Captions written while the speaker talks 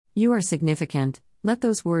You are significant. Let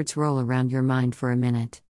those words roll around your mind for a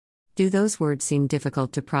minute. Do those words seem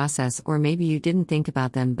difficult to process, or maybe you didn't think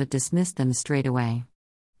about them but dismissed them straight away?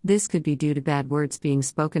 This could be due to bad words being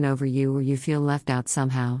spoken over you, or you feel left out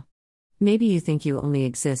somehow. Maybe you think you only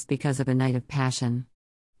exist because of a night of passion.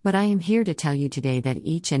 But I am here to tell you today that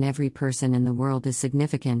each and every person in the world is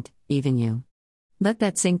significant, even you. Let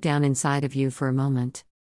that sink down inside of you for a moment.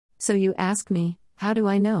 So you ask me, how do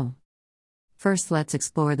I know? First, let's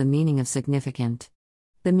explore the meaning of significant.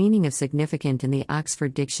 The meaning of significant in the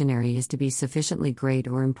Oxford Dictionary is to be sufficiently great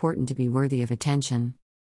or important to be worthy of attention.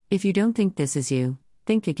 If you don't think this is you,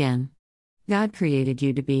 think again. God created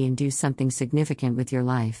you to be and do something significant with your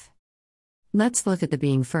life. Let's look at the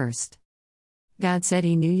being first. God said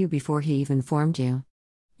He knew you before He even formed you.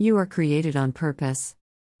 You are created on purpose.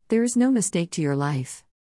 There is no mistake to your life.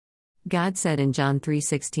 God said in John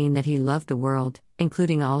 3:16 that He loved the world,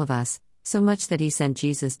 including all of us, so much that He sent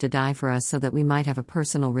Jesus to die for us so that we might have a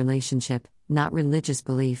personal relationship, not religious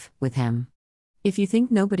belief, with Him. If you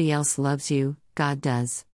think nobody else loves you, God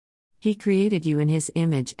does. He created you in His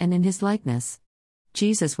image and in His likeness.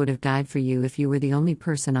 Jesus would have died for you if you were the only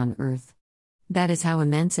person on earth. That is how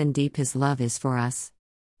immense and deep His love is for us.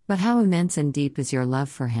 But how immense and deep is your love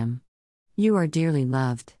for Him? You are dearly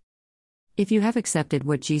loved. If you have accepted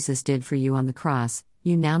what Jesus did for you on the cross,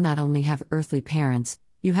 you now not only have earthly parents,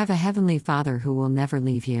 you have a heavenly Father who will never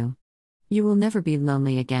leave you. You will never be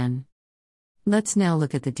lonely again. Let's now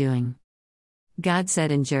look at the doing. God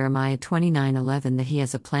said in Jeremiah 29:11 that He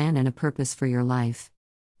has a plan and a purpose for your life.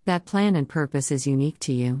 That plan and purpose is unique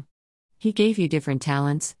to you. He gave you different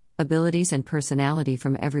talents, abilities, and personality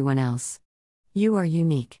from everyone else. You are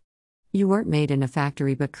unique. You weren't made in a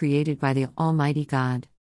factory but created by the Almighty God.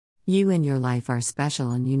 You and your life are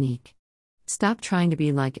special and unique. Stop trying to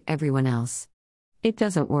be like everyone else. It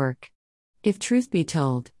doesn't work. If truth be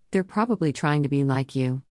told, they're probably trying to be like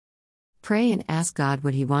you. Pray and ask God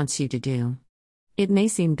what He wants you to do. It may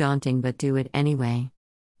seem daunting, but do it anyway.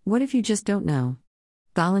 What if you just don't know?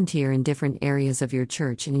 Volunteer in different areas of your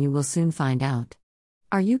church and you will soon find out.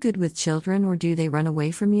 Are you good with children, or do they run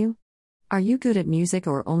away from you? Are you good at music,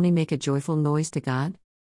 or only make a joyful noise to God?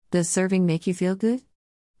 Does serving make you feel good?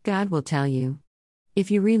 God will tell you.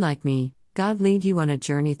 If you like me, God lead you on a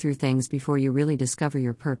journey through things before you really discover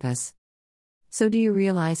your purpose. So do you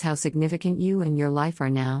realize how significant you and your life are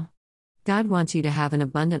now? God wants you to have an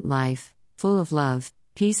abundant life, full of love,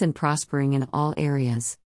 peace, and prospering in all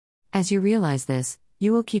areas. As you realize this,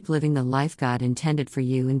 you will keep living the life God intended for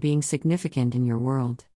you and being significant in your world.